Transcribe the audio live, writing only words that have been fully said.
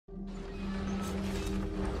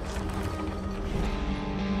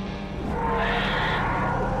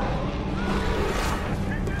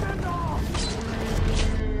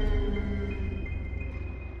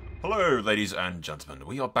Hello, ladies and gentlemen.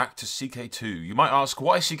 We are back to CK2. You might ask,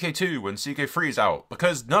 why CK2 when CK3 is out?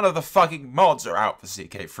 Because none of the fucking mods are out for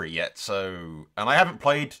CK3 yet, so... And I haven't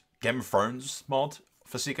played Game of Thrones mod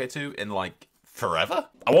for CK2 in, like, forever.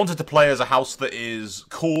 I wanted to play as a house that is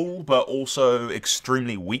cool, but also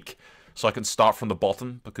extremely weak, so I can start from the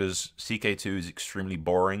bottom, because CK2 is extremely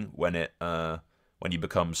boring when you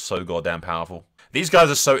become so goddamn powerful. These guys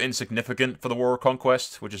are so insignificant for the War of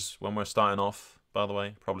Conquest, which is when we're starting off, by the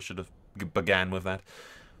way. Probably should have began with that.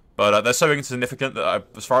 But they're so insignificant that,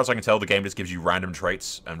 as far as I can tell, the game just gives you random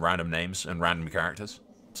traits and random names and random characters.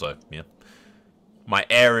 So, yeah. My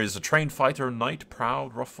heir is a trained fighter, knight,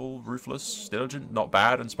 proud, ruffle, ruthless, diligent, not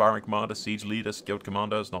bad, inspiring commander, siege leader, skilled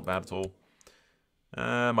commanders, not bad at all.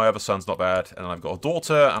 My other son's not bad, and I've got a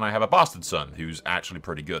daughter, and I have a bastard son, who's actually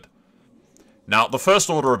pretty good. Now, the first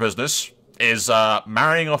order of business is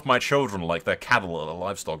marrying off my children like they're cattle at a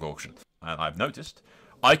livestock auction. And I've noticed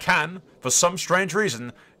I can, for some strange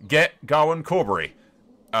reason, get Gawain Corbury,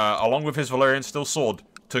 along with his Valyrian steel sword,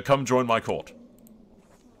 to come join my court.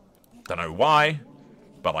 Don't know why,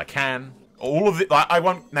 but I can. I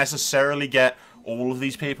won't necessarily get all of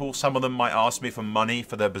these people. Some of them might ask me for money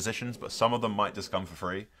for their positions, but some of them might just come for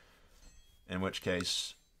free. In which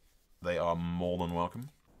case, they are more than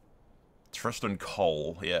welcome. Tristan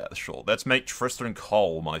Cole, yeah, sure. Let's make Tristan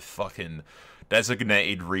Cole my fucking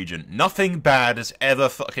designated regent. Nothing bad has ever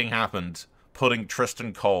fucking happened putting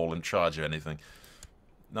Tristan Cole in charge of anything.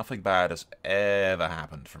 Nothing bad has ever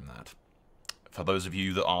happened from that. For those of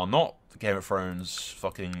you that are not Game of Thrones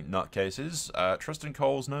fucking nutcases, Tristan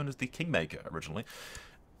Cole's known as the Kingmaker originally.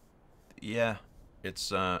 Yeah,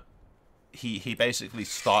 it's he basically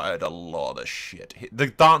started a lot of shit. The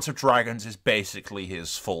Dance of Dragons is basically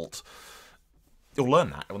his fault. You'll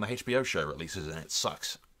learn that when the HBO show releases, and it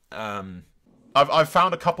sucks. I've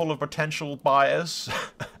found a couple of potential buyers.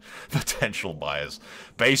 Potential buyers.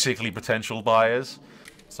 Basically potential buyers.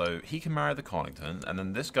 So he can marry the Connington, and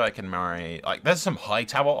then this guy can marry... Like, there's some high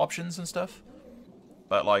tower options and stuff.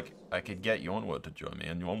 But, like, I could get Yonwood to join me,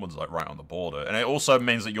 and Yonwood's, like, right on the border. And it also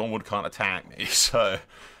means that Yonwood can't attack me, so...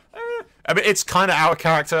 I mean, it's kind of out of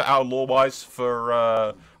character, out of lore-wise,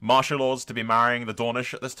 for martial lords to be marrying the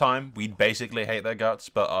Dornish at this time. We basically hate their guts,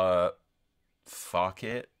 but, fuck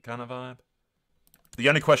it kind of vibe. The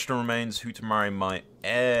only question remains who to marry my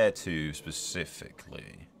heir to,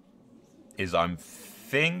 specifically. I'm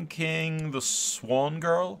thinking the Swan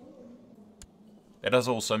Girl? It does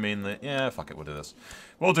also mean that, yeah, fuck it, we'll do this.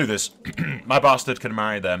 We'll do this. My bastard can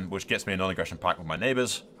marry them, which gets me a non-aggression pact with my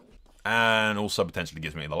neighbors. And also potentially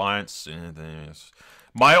gives me an alliance.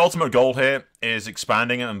 My ultimate goal here is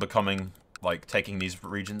expanding it and becoming, like, taking these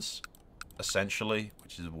regions, essentially.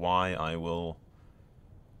 Which is why I will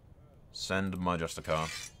send my Justicar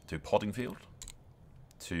to Poddingfield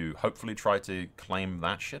to hopefully try to claim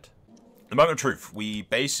that shit. The moment of truth, we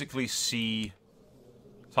basically see...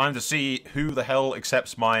 Time to see who the hell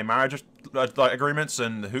accepts my marriage agreements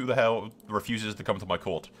and who the hell refuses to come to my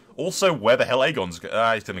court. Also, where the hell Aegon's...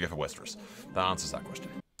 he's gonna go for Westeros. That answers that question.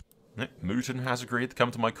 Mooton has agreed to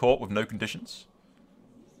come to my court with no conditions.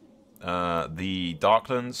 The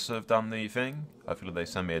Darklands have done the thing. Hopefully they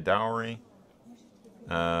send me a dowry.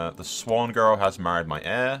 The Swan Girl has married my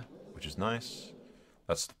heir, which is nice.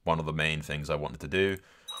 That's one of the main things I wanted to do.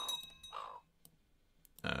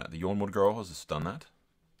 The Yonwood Girl has just done that.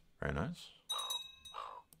 Very nice.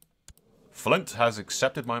 Flint has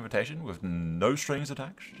accepted my invitation with no strings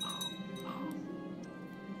attached.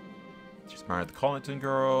 She's married the Collington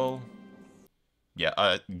Girl.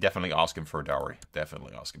 Yeah, definitely ask him for a dowry.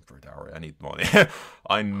 Definitely ask him for a dowry. I need money.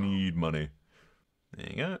 I need money. There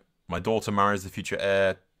you go. My daughter marries the future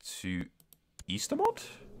heir to Eastermont?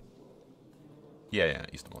 Yeah,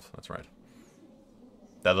 Eastermont. That's right.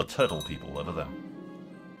 They're the turtle people over there.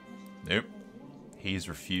 Nope. He's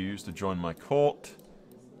refused to join my court.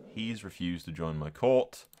 He's refused to join my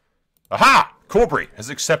court. Aha! Corbury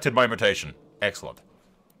has accepted my invitation. Excellent.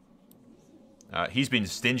 He's been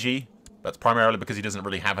stingy. That's primarily because he doesn't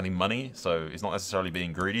really have any money, so he's not necessarily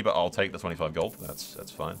being greedy, but I'll take the 25 gold.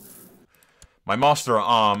 That's fine. My Master at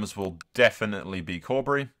Arms will definitely be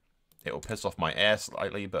Corbury. It will piss off my heir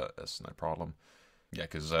slightly, but that's no problem. Yeah,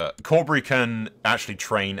 because Corbury can actually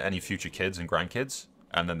train any future kids and grandkids,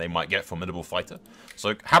 and then they might get formidable fighter.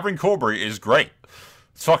 So having Corbury is great.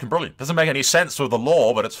 It's fucking brilliant. Doesn't make any sense with the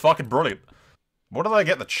lore, but it's fucking brilliant. What did I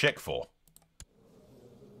get the chick for?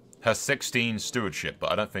 Her 16 stewardship,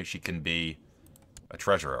 but I don't think she can be a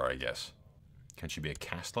treasurer, I guess. Can she be a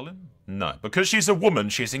castellan? No. Because she's a woman,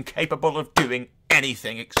 she's incapable of doing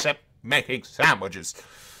anything except making sandwiches.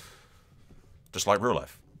 Just like real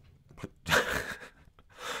life.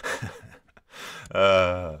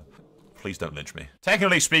 Please don't lynch me.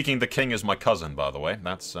 Technically speaking, the king is my cousin, by the way.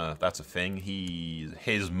 That's a thing.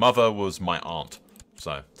 His mother was my aunt.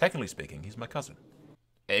 So, technically speaking, he's my cousin.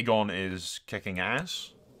 Aegon is kicking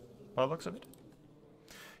ass, by the looks of it.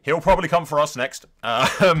 He'll probably come for us next.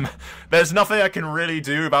 There's nothing I can really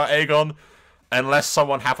do about Aegon unless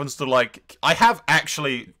someone happens to, like... I have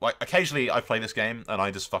actually... Like, occasionally I play this game and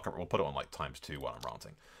I just fuck around. We'll put it on, like, ×2 while I'm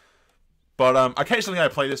ranting. But, occasionally I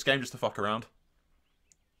play this game just to fuck around.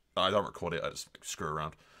 I don't record it, I just screw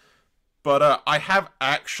around. But I have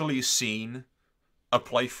actually seen a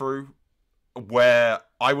playthrough where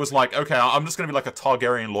I was like, okay, I'm just going to be like a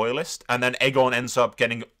Targaryen loyalist, and then Aegon ends up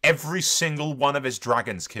getting every single one of his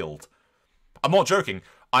dragons killed. I'm not joking.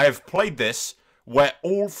 I have played this where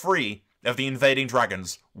all 3 of the invading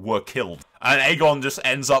dragons were killed. And Aegon just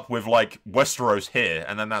ends up with, like, Westeros here,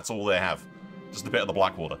 and then that's all they have. Just a bit of the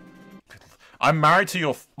Blackwater. I'm married to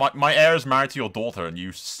your... My heir is married to your daughter, and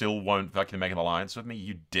you still won't fucking make an alliance with me,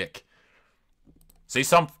 you dick. See,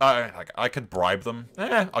 I could bribe them.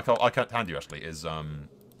 I can't hand you, actually, is,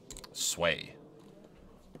 sway.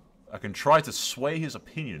 I can try to sway his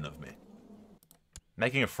opinion of me.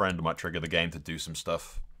 Making a friend might trigger the game to do some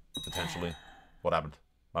stuff, potentially. What happened?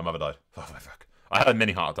 My mother died. Oh, my fuck. I had a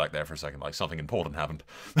mini heart attack there for a second, like something important happened.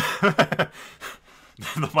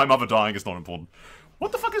 My mother dying is not important.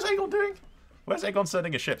 What the fuck is Aegon doing? Where's Aegon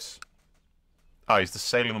sending his ships? Oh, he's just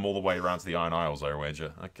sailing them all the way around to the Iron Isles, I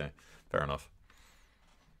wager. Okay, fair enough.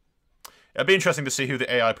 It'd be interesting to see who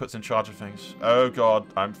the AI puts in charge of things. Oh god,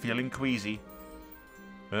 I'm feeling queasy.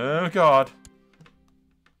 Oh god.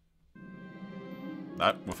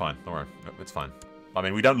 No, we're fine. Don't worry. It's fine. I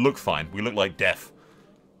mean, we don't look fine. We look like death.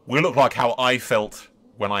 We look like how I felt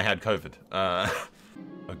when I had COVID. Oh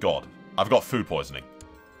god. I've got food poisoning.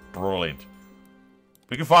 Brilliant.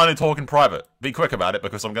 We can finally talk in private. Be quick about it,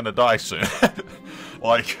 because I'm gonna die soon.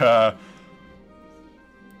 Like, as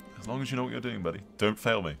long as you know what you're doing, buddy. Don't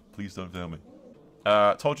fail me. Please don't fail me.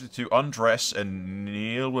 Told you to undress and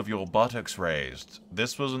kneel with your buttocks raised.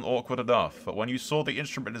 This wasn't awkward enough, but when you saw the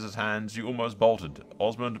instrument in his hands, you almost bolted.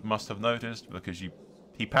 Osmond must have noticed, because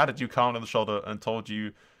he patted you calmly on the shoulder and told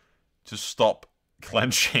you to stop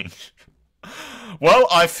clenching. Well,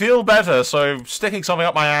 I feel better, so sticking something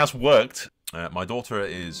up my ass worked. My daughter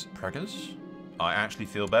is preggers. I actually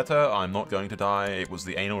feel better. I'm not going to die. It was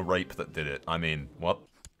the anal rape that did it. I mean, what?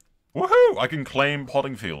 Woohoo! I can claim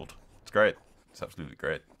Poddingfield. It's great. It's absolutely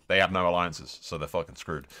great. They have no alliances, so they're fucking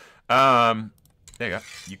screwed. There you go.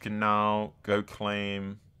 You can now go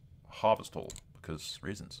claim Harvest Hall, because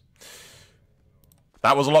reasons.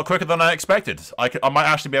 That was a lot quicker than I expected. I might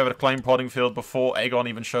actually be able to claim Poddingfield before Aegon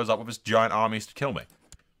even shows up with his giant armies to kill me.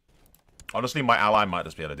 Honestly, my ally might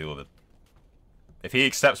just be able to deal with it. If he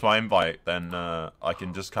accepts my invite, then I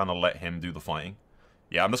can just kind of let him do the fighting.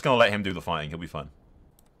 Yeah, I'm just going to let him do the fighting. He'll be fine.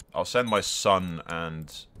 I'll send my son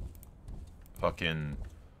and fucking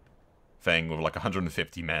thing with like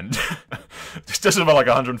 150 men. just about like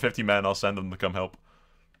 150 men, I'll send them to come help.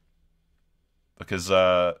 Because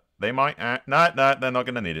they might... No, they're not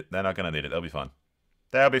going to need it. They're not going to need it. They'll be fine.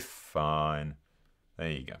 They'll be fine.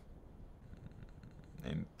 There you go.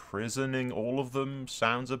 Imprisoning all of them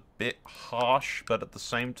sounds a bit harsh, but at the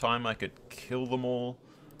same time I could kill them all,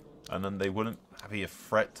 and then they wouldn't be a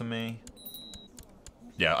threat to me.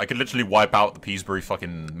 Yeah, I could literally wipe out the Peasbury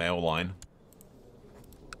fucking mail line.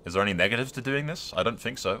 Is there any negatives to doing this? I don't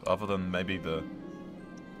think so, other than maybe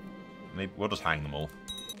we'll just hang them all.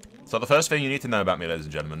 So the first thing you need to know about me, ladies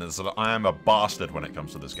and gentlemen, is that I am a bastard when it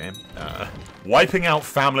comes to this game. Wiping out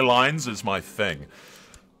family lines is my thing.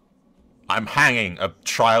 I'm hanging a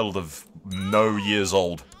child of no years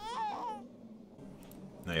old.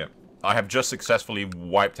 There you go. I have just successfully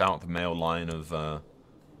wiped out the male line of House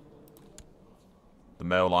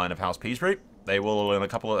Peasbury. They will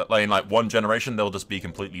in like one generation they'll just be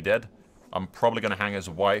completely dead. I'm probably gonna hang his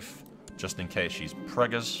wife just in case she's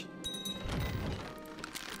preggers.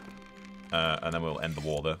 And then we'll end the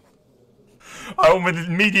war there. I will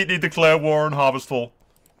immediately declare war on Harvest Hall.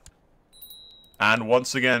 And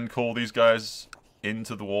once again, call these guys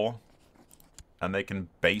into the war. And they can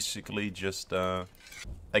basically just, win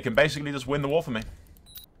the war for me.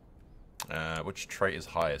 Which trait is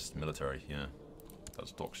highest? Military, yeah.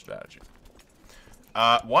 Let's talk strategy.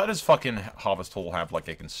 Why does fucking Harvest Hall have, like,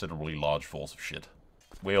 a considerably large force of shit?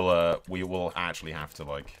 We will actually have to,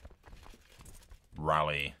 like,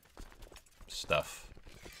 rally stuff.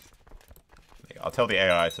 I'll tell the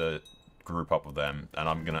AI to group up with them, and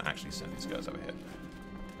I'm gonna actually send these guys over here.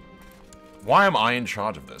 Why am I in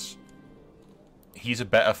charge of this? He's a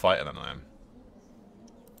better fighter than I am.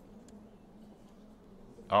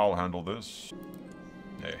 I'll handle this.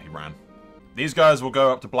 Yeah, he ran. These guys will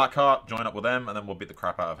go up to Blackheart, join up with them, and then we'll beat the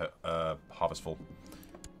crap out of it. Harvestful.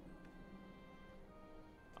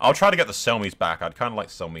 I'll try to get the Selmies back. I'd kind of like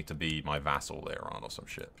Selmy to be my vassal later on or some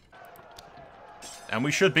shit. And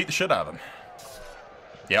we should beat the shit out of them.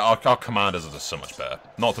 Yeah, our commanders are just so much better.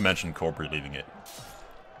 Not to mention Corbury leaving it.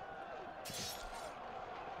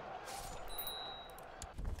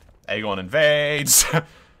 Aegon invades.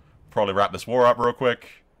 Probably wrap this war up real quick.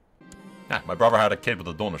 Ah, my brother had a kid with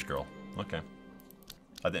a Dornish girl. Okay.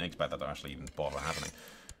 I didn't expect that to actually even bother happening.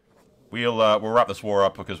 We'll wrap this war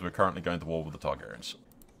up because we're currently going to war with the Targaryens.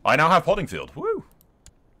 I now have Hoddingfield. Woo!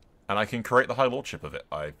 And I can create the High Lordship of it,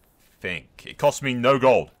 I think. It costs me no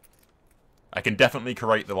gold. I can definitely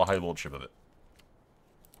create the High Lordship of it.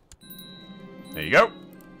 There you go.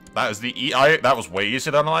 That is the that was way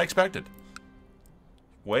easier than I expected.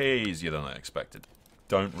 Way easier than I expected.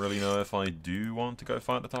 Don't really know if I do want to go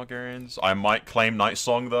fight the Targaryens. I might claim Night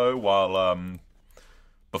Song, though, while,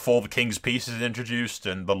 before the King's Peace is introduced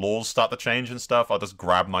and the laws start to change and stuff. I'll just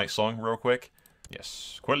grab Night Song real quick.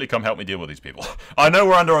 Yes. Quickly come help me deal with these people. I know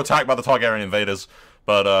we're under attack by the Targaryen invaders,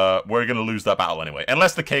 but, we're gonna lose that battle anyway.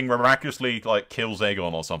 Unless the King miraculously, like, kills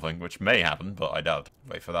Aegon or something, which may happen, but I doubt.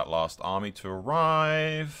 Wait for that last army to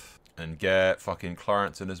arrive. And get fucking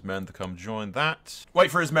Clarence and his men to come join that. Wait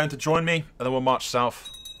for his men to join me, and then we'll march south.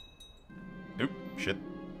 Oop, shit.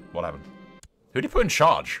 What happened? Who did he put in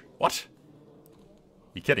charge? What?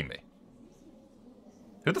 You kidding me?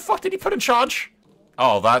 Who the fuck did he put in charge?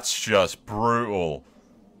 Oh, that's just brutal.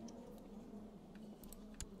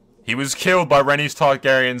 He was killed by Rhaenys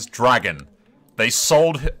Targaryen's dragon. They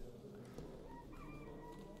sold him.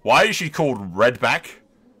 Why is she called Redback?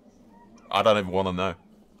 I don't even want to know.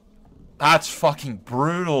 That's fucking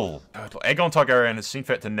brutal. Aegon Targaryen has seen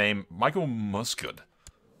fit to name Michael Musgood,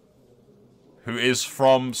 who is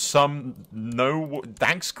from some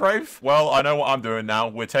Danksgrove? Well, I know what I'm doing now.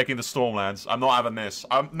 We're taking the Stormlands. I'm not having this.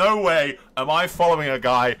 No way am I following a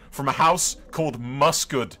guy from a house called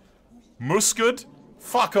Musgood. Musgood?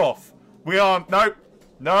 Fuck off. We are... Nope.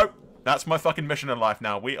 Nope. That's my fucking mission in life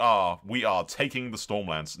now. We are taking the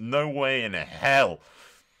Stormlands. No way in hell.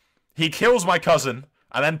 He kills my cousin...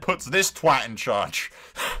 and then puts this twat in charge.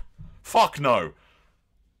 Fuck no.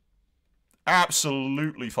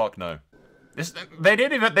 Absolutely fuck no. They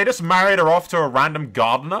just married her off to a random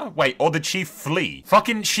gardener? Wait, or did she flee?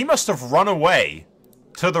 Fucking, she must have run away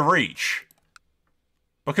to the Reach.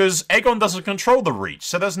 Because Aegon doesn't control the Reach,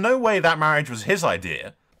 so there's no way that marriage was his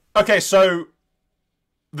idea. Okay, so...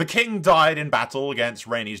 the king died in battle against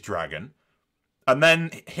Rhaenys' dragon. And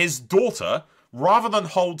then his daughter, rather than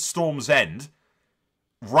hold Storm's End...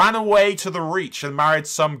 ran away to the Reach and married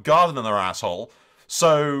some gardener asshole,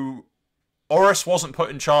 so Orys wasn't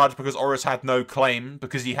put in charge because Orys had no claim,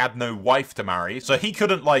 because he had no wife to marry, so he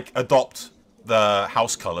couldn't, like, adopt the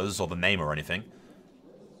house colours or the name or anything.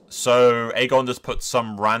 So Aegon just put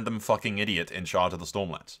some random fucking idiot in charge of the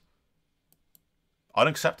Stormlands.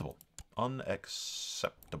 Unacceptable.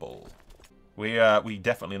 Unacceptable. We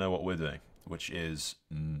definitely know what we're doing, which is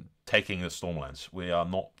taking the Stormlands. We are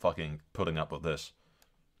not fucking putting up with this.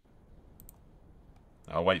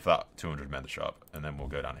 I'll wait for that 200 men to show up, and then we'll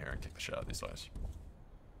go down here and kick the shit out of these guys.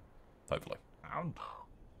 Hopefully.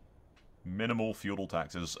 Minimal feudal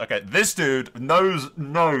taxes. Okay, this dude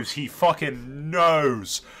knows, he fucking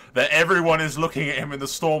knows that everyone is looking at him in the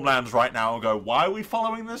Stormlands right now and go, why are we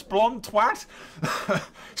following this blonde twat?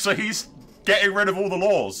 So he's getting rid of all the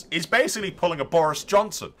laws. He's basically pulling a Boris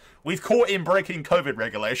Johnson. We've caught him breaking COVID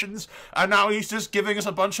regulations, and now he's just giving us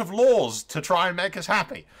a bunch of laws to try and make us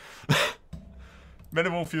happy.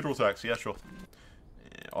 Minimal feudal tax, yeah, sure.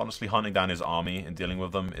 Honestly, hunting down his army and dealing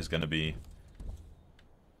with them is going to be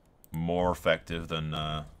more effective than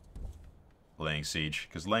laying siege.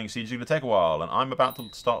 Because laying siege is going to take a while, and I'm about to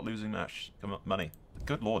start losing that money.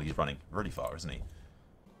 Good lord, he's running really far, isn't he?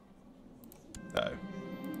 Uh-oh.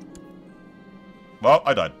 Well,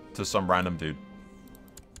 I died to some random dude.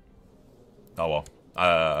 Oh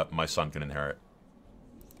well. My son can inherit.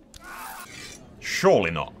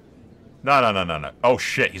 Surely not. No. Oh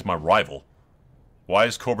shit, he's my rival. Why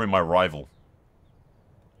is Corbury my rival?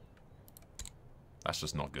 That's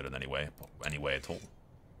just not good in any way at all.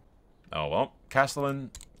 Oh well.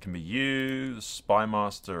 Castellan can be used.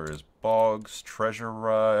 Spymaster is Boggs.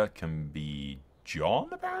 Treasurer can be John,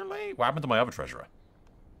 apparently? What happened to my other treasurer?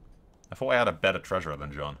 I thought I had a better treasurer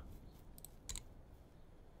than John.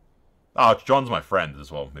 Oh, John's my friend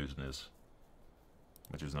as well, Mooten is.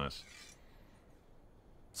 Which is nice.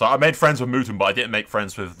 So I made friends with Mooten, but I didn't make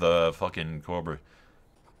friends with the fucking Corbury.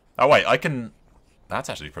 Oh wait, I can... That's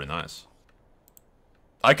actually pretty nice.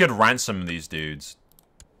 I could ransom these dudes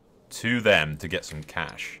to them to get some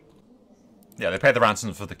cash. Yeah, they pay the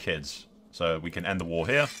ransom for the kids. So we can end the war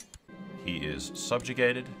here. He is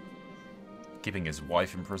subjugated. Keeping his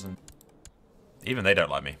wife in prison. Even they don't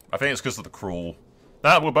like me. I think it's because of the cruel...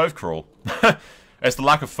 Nah, we're both cruel. It's the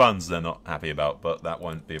lack of funds they're not happy about, but that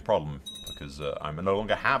won't be a problem. Because I no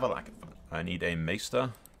longer have a lack of funds. I need a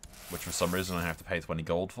maester, which for some reason I have to pay 20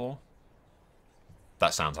 gold for.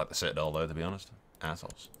 That sounds like the Citadel, though, to be honest.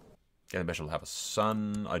 Assholes. Getting Bishop will have a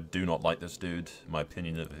son. I do not like this dude. My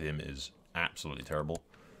opinion of him is absolutely terrible.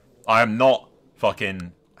 I am not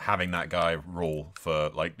fucking having that guy rule for,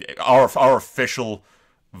 like, our official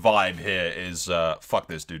vibe here is, fuck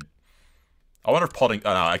this dude. I wonder if Podding...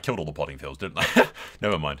 Oh, no, I killed all the Podding Fields, didn't I?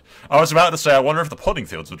 Never mind. I was about to say, I wonder if the Podding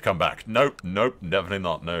Fields would come back. Nope, nope, definitely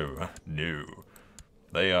not. No. No.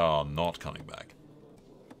 They are not coming back.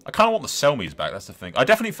 I kind of want the Selmies back, that's the thing. I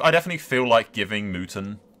definitely feel like giving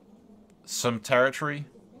Mooten some territory.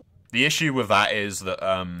 The issue with that is that,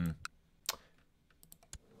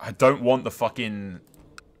 I don't want the fucking...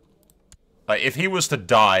 Like, if he was to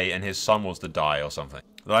die and his son was to die or something,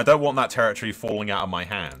 then I don't want that territory falling out of my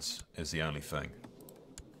hands, is the only thing.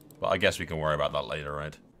 But I guess we can worry about that later,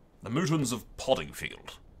 right? The Mootons of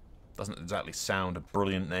Poddingfield. Doesn't exactly sound a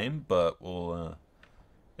brilliant name, but we'll,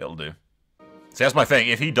 it'll do. See, that's my thing.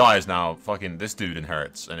 If he dies now, fucking this dude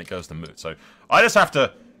inherits, and it goes to Moot. So, I just have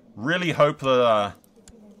to really hope that,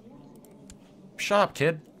 Shut up,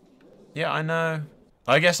 kid. Yeah, I know.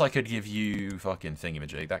 I guess I could give you fucking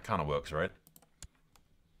thingamajig. That kind of works, right?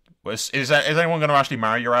 Is anyone going to actually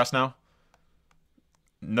marry your ass now?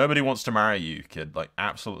 Nobody wants to marry you, kid. Like,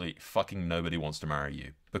 absolutely fucking nobody wants to marry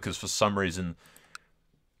you. Because for some reason,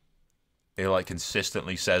 it, like,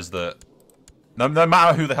 consistently says that... No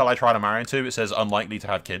matter who the hell I try to marry into, it says unlikely to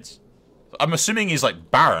have kids. I'm assuming he's, like,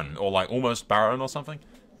 barren, or, like, almost barren or something.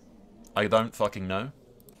 I don't fucking know.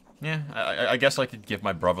 Yeah, I guess I could give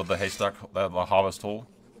my brother the haystack, the harvest hall.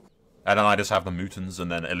 And then I just have the Mootons,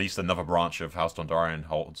 and then at least another branch of House Dondarrion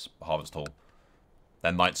holds harvest hall.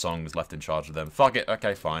 Then Night Song is left in charge of them. Fuck it,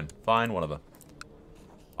 okay, fine. Fine, whatever.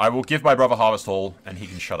 I will give my brother harvest hall, and he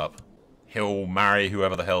can shut up. He'll marry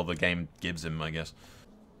whoever the hell the game gives him, I guess.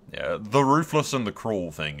 Yeah, the ruthless and the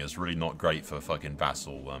cruel thing is really not great for fucking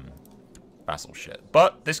vassal shit.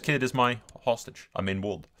 But this kid is my hostage. I'm in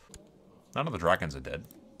wood. None of the dragons are dead.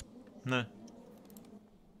 No.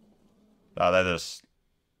 Oh, they're just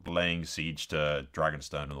laying siege to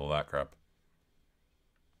Dragonstone and all that crap.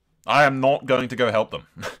 I am not going to go help them.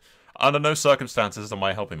 Under no circumstances am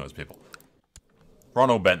I helping those people.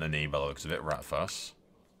 Ronald bent the knee by the looks of it, rat fuss.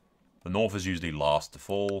 The North is usually last to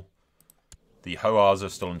fall. The Hoars are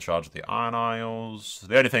still in charge of the Iron Isles.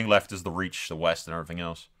 The only thing left is the Reach, the West, and everything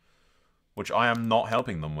else. Which I am not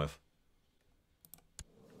helping them with.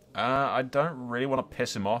 I don't really want to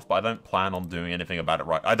piss him off, but I don't plan on doing anything about it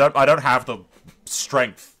right. I don't have the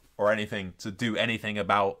strength or anything to do anything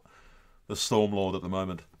about the Stormlord at the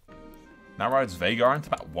moment. Now rides Vhagar into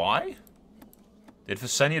battle. Why? Did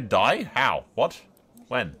Visenya die? How? What?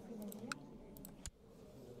 When?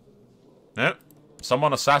 No.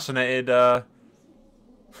 Someone assassinated,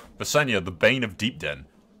 Visenya, the Bane of Deepden,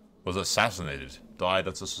 was assassinated. Died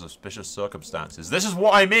under suspicious circumstances. This is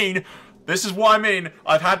what I mean! This is what I mean!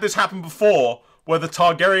 I've had this happen before, where the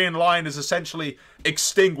Targaryen line is essentially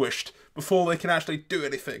extinguished before they can actually do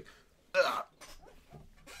anything. Ugh.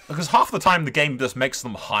 Because half the time the game just makes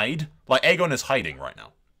them hide. Like, Aegon is hiding right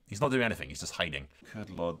now. He's not doing anything, he's just hiding.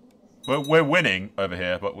 Good lord. We're winning over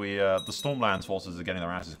here, but the Stormlands forces are getting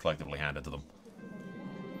their asses collectively handed to them.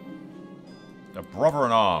 A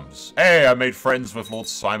brother-in-arms. Hey, I made friends with Lord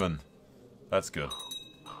Simon. That's good.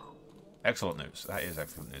 Excellent news. That is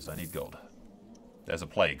excellent news. I need gold. There's a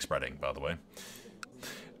plague spreading, by the way.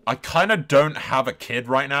 I kind of don't have a kid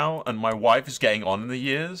right now, and my wife is getting on in the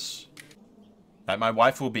years. Like, my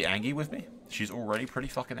wife will be angry with me. She's already pretty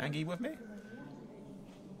fucking angry with me.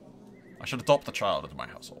 I should adopt a child into my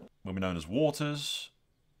household. Will be known as Waters.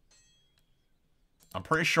 I'm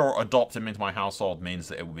pretty sure adopt him into my household means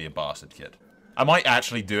that it will be a bastard kid. I might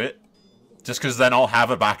actually do it. Just because then I'll have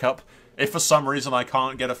a backup. If for some reason I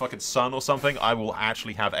can't get a fucking son or something, I will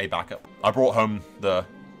actually have a backup. I brought home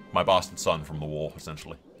my bastard son from the war,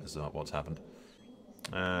 essentially, is what's happened.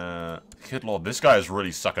 Good lord, this guy is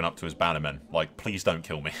really sucking up to his bannermen. Like, please don't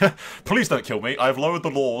kill me. Please don't kill me. I've lowered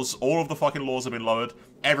the laws. All of the fucking laws have been lowered.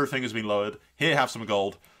 Everything has been lowered. Here, have some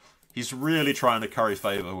gold. He's really trying to curry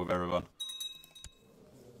favor with everyone.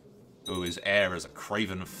 Ooh, his heir is a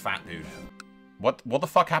craven fat dude. What the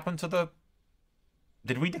fuck happened to the...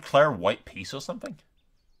 Did we declare white peace or something?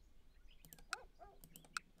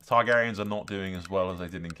 Targaryens are not doing as well as they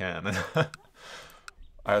did in Cannon.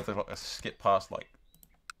 I had to like, skip past like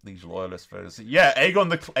these loyalist photos. Yeah,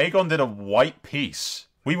 Aegon did a white peace.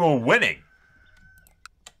 We were winning.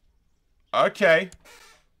 Okay.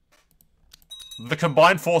 The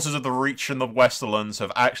combined forces of the Reach and the Westerlands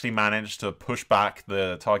have actually managed to push back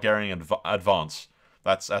the Targaryen advance.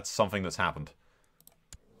 That's something that's happened.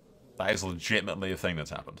 That is legitimately a thing that's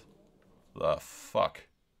happened. The fuck?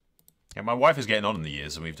 Yeah, my wife is getting on in the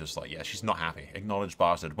years, and we've just like, yeah, she's not happy. Acknowledged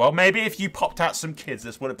bastard. Well, maybe if you popped out some kids,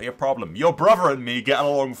 this wouldn't be a problem. Your brother and me get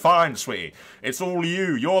along fine, sweetie. It's all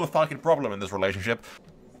you. You're the fucking problem in this relationship.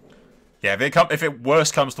 Yeah, if it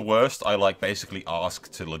worst comes to worst, I like basically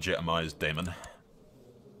ask to legitimize Daemon.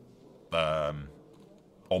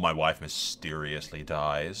 Or my wife mysteriously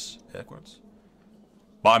dies. Air quotes.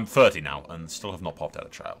 But I'm 30 now, and still have not popped out a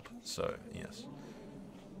child. So, yes.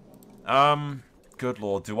 Good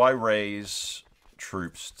lord, do I raise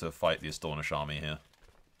troops to fight the Astonish army here?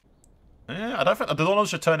 Yeah, I don't think the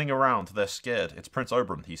Dondarrions are turning around. They're scared. It's Prince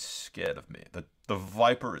Oberyn. He's scared of me. The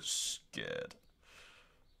Viper is scared.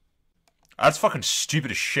 That's fucking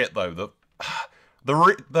stupid as shit, though. The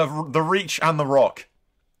Reach and the Rock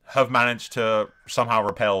have managed to somehow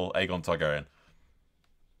repel Aegon Targaryen.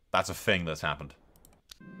 That's a thing that's happened.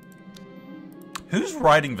 Who's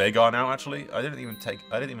riding Vhagar now? Actually, I didn't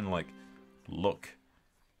even like. Look.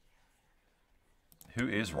 Who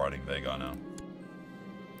is riding Vhagar now?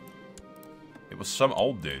 It was some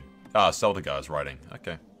old dude. Ah, Seldegar's riding.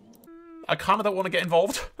 Okay. I kind of don't want to get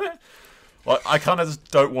involved. Like, I kind of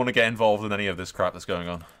just don't want to get involved in any of this crap that's going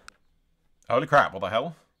on. Holy crap, what the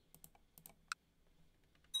hell?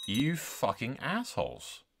 You fucking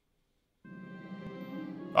assholes.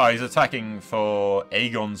 Oh, he's attacking for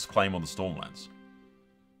Aegon's claim on the Stormlands.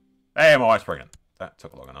 Hey, my wife's pregnant. That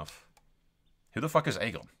took long enough. Who the fuck is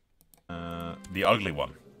Aegon? The ugly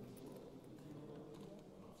one.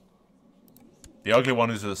 The ugly one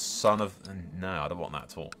is the son of... No, I don't want that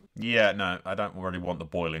at all. Yeah, no, I don't really want the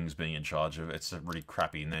Boilings being in charge of it. It's a really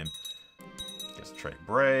crappy name. Gets Trait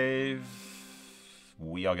Brave.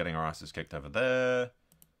 We are getting our asses kicked over there.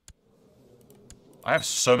 I have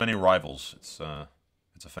so many rivals. It's a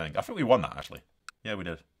thing. I think we won that, actually. Yeah, we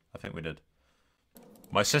did. I think we did.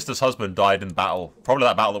 My sister's husband died in battle. Probably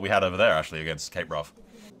that battle that we had over there, actually, against Cape Wrath.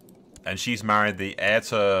 And she's married the heir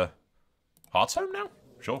to Hearthstone now?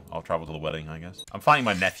 Sure, I'll travel to the wedding, I guess. I'm fighting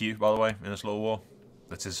my nephew, by the way, in this little war.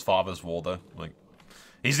 That's his father's war, though. Like,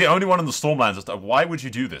 he's the only one in the Stormlands. Why would you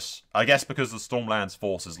do this? I guess because the Stormlands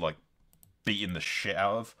force is, like, beating the shit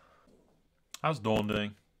out of. How's Dawn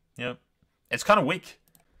doing? Yeah. It's kind of weak.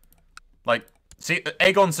 Like, see,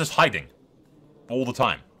 Aegon's just hiding. All the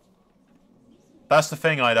time. That's the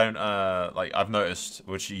thing I don't, like, I've noticed,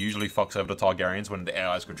 which usually fucks over the Targaryens when the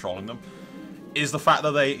AI is controlling them, is the fact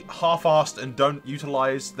that they half-assed and don't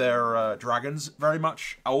utilize their dragons very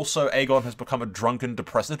much. Also, Aegon has become a drunken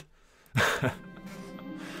depressed.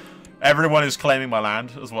 Everyone is claiming my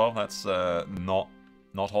land as well. That's not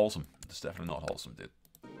wholesome. It's definitely not wholesome, dude.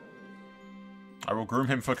 I will groom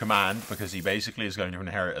him for command because he basically is going to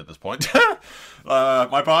inherit at this point.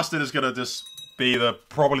 My bastard is going to just be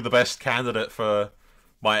probably the best candidate for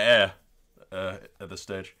my heir at this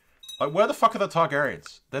stage. Like, where the fuck are the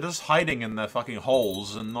Targaryens? They're just hiding in their fucking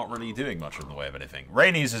holes and not really doing much in the way of anything.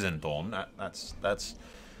 Rhaenys is in Dawn. That's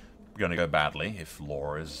going to go badly if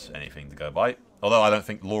lore is anything to go by. Although I don't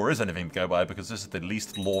think lore is anything to go by because this is the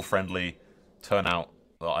least lore-friendly turnout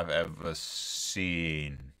that I've ever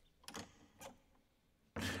seen.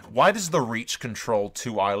 Why does the Reach control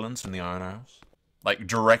 2 islands in the Iron Isles? Like,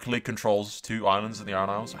 directly controls 2 islands in the Iron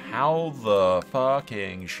Isles? How the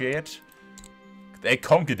fucking shit? They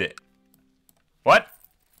conquered it. What?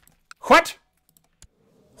 What?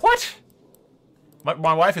 What?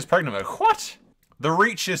 My wife is pregnant. What? The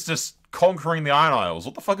Reach is just conquering the Iron Isles.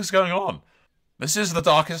 What the fuck is going on? This is the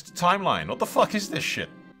darkest timeline. What the fuck is this shit?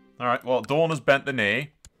 Alright, well, Dawn has bent the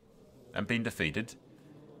knee and been defeated.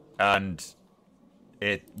 And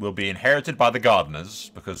it will be inherited by the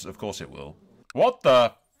Gardeners, because of course it will. What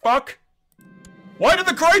the fuck? Why did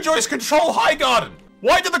the Greyjoys control Highgarden?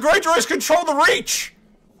 Why did the Greyjoys control the Reach?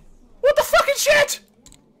 What the fucking shit?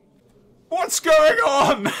 What's going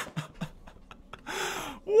on?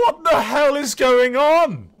 What the hell is going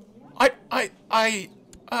on?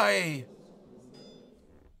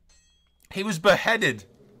 He was beheaded.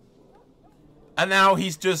 And now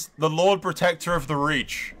he's just the Lord Protector of the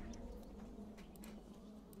Reach.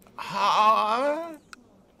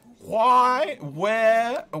 Why?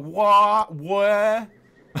 Where? What? Where?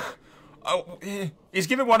 Oh, he's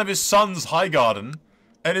given one of his sons Highgarden,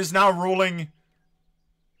 and is now ruling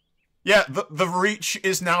Yeah, the Reach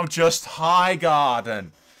is now just High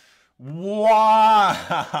Garden. Why?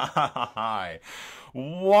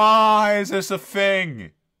 Why is this a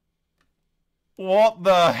thing? What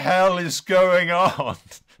the hell is going on?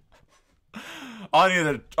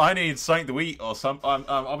 I need something to eat or something.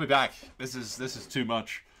 I'll be back. This is too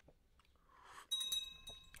much.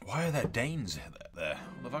 Why are there Danes there?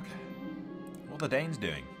 What the fuck? What are the Danes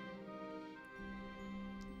doing?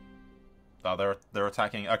 Oh, they're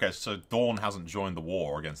attacking. Okay, so Dawn hasn't joined the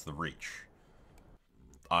war against the Reach.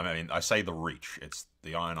 I mean, I say the Reach. It's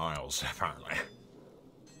the Iron Isles, apparently.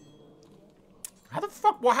 How the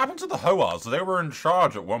fuck? What happened to the Hoars? They were in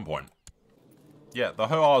charge at one point. Yeah, the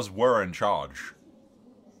Hoars were in charge.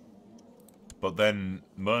 But then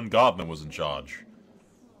Mern Gardner was in charge.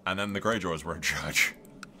 And then the Greyjoys were in charge.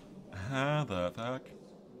 How the fuck?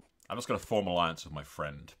 I'm just gonna form an alliance with my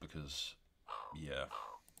friend, because... yeah.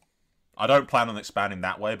 I don't plan on expanding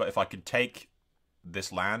that way, but if I could take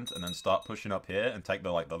this land and then start pushing up here and take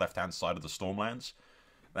the left-hand side of the Stormlands,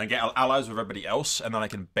 then get allies with everybody else, and then I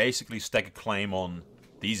can basically stake a claim on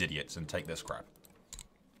these idiots and take this crap.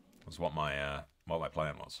 That's what my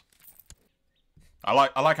plan was. I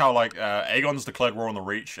like how Aegon's declared war on the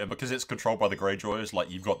Reach, and because it's controlled by the Greyjoys,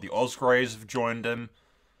 like you've got the Osgreys have joined him,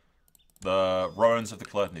 the Rohans have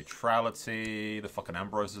declared neutrality, the fucking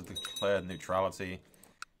Ambrose have declared neutrality,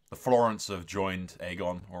 the Florents have joined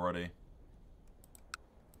Aegon already.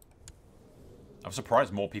 I'm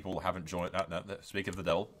surprised more people haven't joined. Speak of the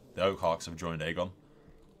devil, the Oakhawks have joined Aegon.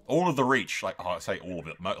 All of the Reach, like I say, all of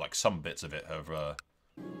it, like some bits of it have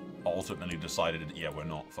ultimately decided, yeah, we're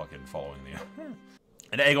not fucking following the.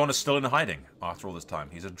 And Aegon is still in hiding after all this time.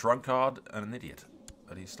 He's a drunkard and an idiot,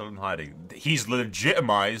 but he's still in hiding. He's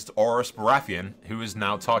legitimized Orys Baratheon, who is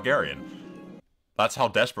now Targaryen. That's how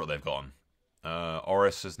desperate they've gone.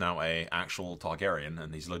 Orys is now a actual Targaryen,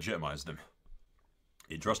 and he's legitimized him.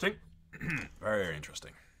 Interesting. Very, very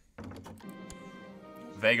interesting.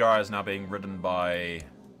 Vhagar is now being ridden by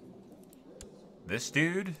this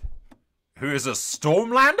dude, who is a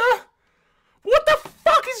Stormlander? What the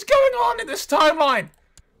fuck is going on in this timeline?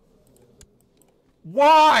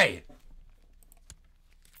 Why?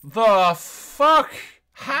 The fuck?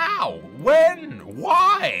 How? When?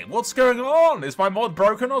 Why? What's going on? Is my mod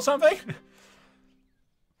broken or something?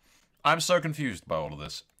 I'm so confused by all of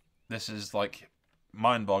this. This is like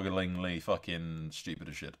mind-bogglingly fucking stupid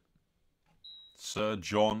as shit. Sir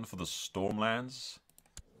John for the Stormlands.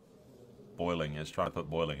 Boiling is trying to put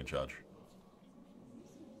Boiling in charge.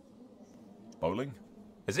 Bowling?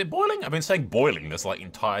 Is it Boiling? I've been saying Boiling this like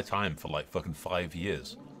entire time for like fucking 5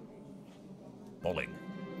 years. Bowling.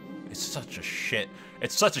 It's such a shit.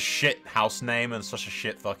 It's such a shit house name and such a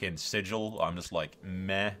shit fucking sigil. I'm just like,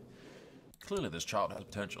 meh. Clearly this child has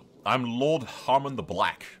potential. I'm Lord Harmon the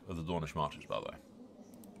Black of the Dornish Marches, by the way.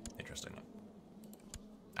 Interestingly.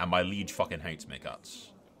 And my liege fucking hates me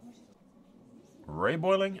cuts. Ray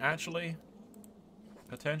Boiling, actually?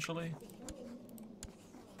 Potentially?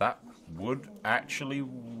 That would actually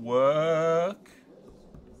work?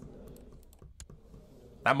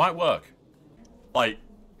 That might work. Like,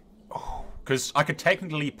 because I could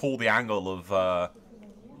technically pull the angle of,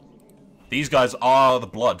 these guys are the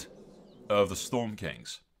blood of the Storm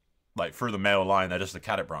Kings. Like, through the male line, they're just the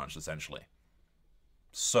Cadet branch, essentially.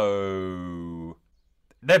 So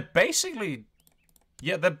they're basically,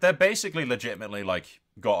 yeah, they're basically legitimately, like,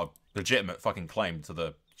 got a legitimate fucking claim to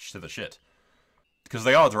the shit. Because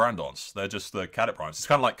they are Durandons. They're just the Cadet branch. It's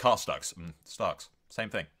kind of like Karstocks and Starks. Same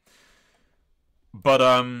thing. But,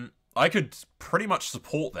 I could pretty much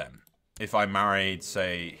support them if I married,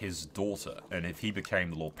 say, his daughter, and if he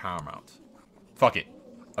became the Lord Paramount. Fuck it.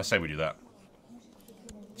 I say we do that.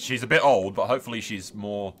 She's a bit old, but hopefully she's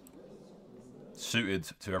more suited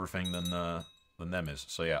to everything than them is.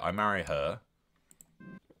 So yeah, I marry her.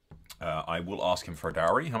 I will ask him for a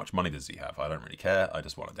dowry. How much money does he have? I don't really care. I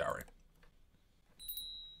just want a dowry.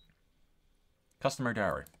 Customary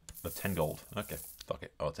dowry. The 10 gold. Okay, fuck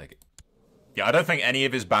it. I'll take it. Yeah, I don't think any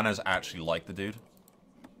of his banners actually like the dude.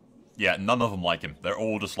 Yeah, none of them like him. They're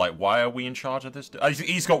all just like, why are we in charge of this dude?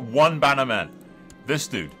 He's got one banner man. This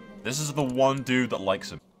dude. This is the one dude that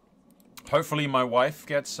likes him. Hopefully my wife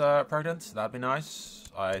gets pregnant. That'd be nice.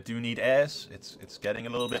 I do need heirs. It's getting a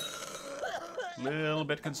little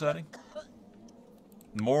bit concerning.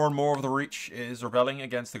 More and more of the Reach is rebelling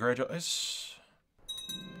against the Greyjoys.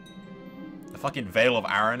 The fucking Vale of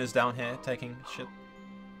Arryn is down here taking shit.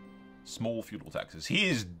 Small feudal taxes. He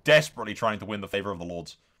is desperately trying to win the favor of the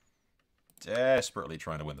lords. Desperately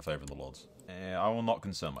trying to win the favor of the lords. I will not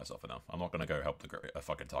concern myself enough. I'm not going to go help the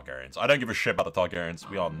fucking Targaryens. I don't give a shit about the Targaryens.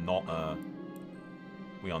 We are not,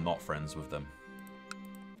 We are not friends with them.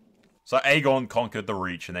 So Aegon conquered the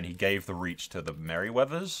Reach, and then he gave the Reach to the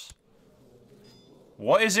Merryweathers?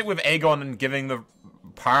 What is it with Aegon and giving the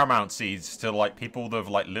Paramount seeds to, like, people that have,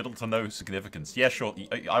 like, little to no significance? Yeah, sure,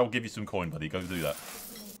 I will give you some coin, buddy. Go do that.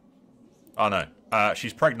 Oh, no.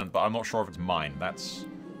 She's pregnant, but I'm not sure if it's mine.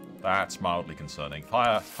 That's mildly concerning.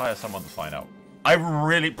 Hire someone to find out. I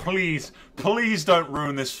really, please don't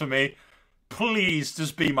ruin this for me. Please,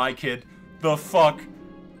 just be my kid. The fuck?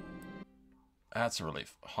 That's a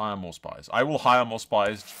relief. Hire more spies. I will hire more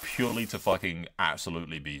spies purely to fucking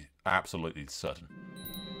be absolutely certain.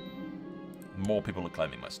 More people are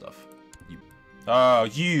claiming my stuff. Oh,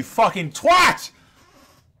 you fucking twat!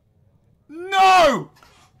 No!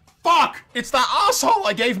 Fuck! It's that asshole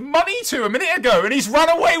I gave money to a minute ago, and he's run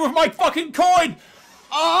away with my fucking coin!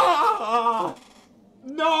 Ah!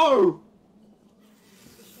 No!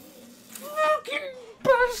 Fucking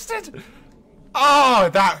bastard! Oh,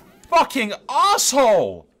 that fucking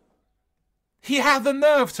asshole! He had the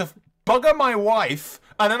nerve to bugger my wife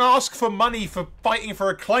and then ask for money for fighting for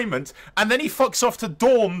a claimant, and then he fucks off to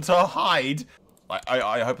Dawn to hide.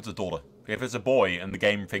 I hope it's a daughter. If it's a boy and the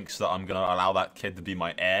game thinks that I'm gonna allow that kid to be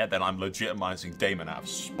my heir, then I'm legitimizing Daemon out of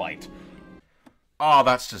spite. Oh,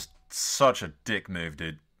 that's just such a dick move,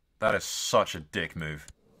 dude. That is such a dick move.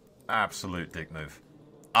 Absolute dick move.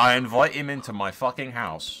 I invite him into my fucking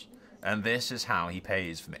house, and this is how he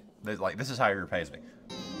pays for me. Like, this is how he repays me.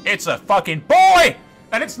 It's a fucking boy!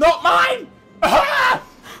 And it's not mine!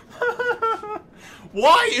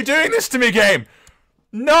 Why are you doing this to me, game?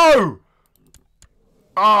 No!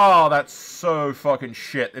 Oh, that's so fucking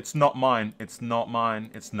shit. It's not mine. It's not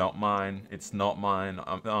mine. It's not mine. It's not mine.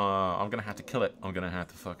 I'm gonna have to kill it. I'm gonna have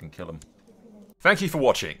to fucking kill him. Thank you for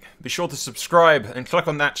watching. Be sure to subscribe and click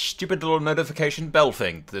on that stupid little notification bell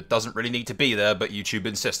thing that doesn't really need to be there but YouTube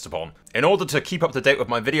insists upon, in order to keep up to date with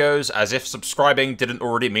my videos, as if subscribing didn't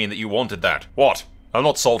already mean that you wanted that. What? I'm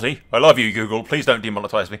not salty. I love you, Google. Please don't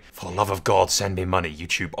demonetize me. For the love of God, send me money.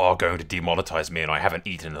 YouTube are going to demonetize me and I haven't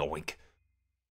eaten in a week.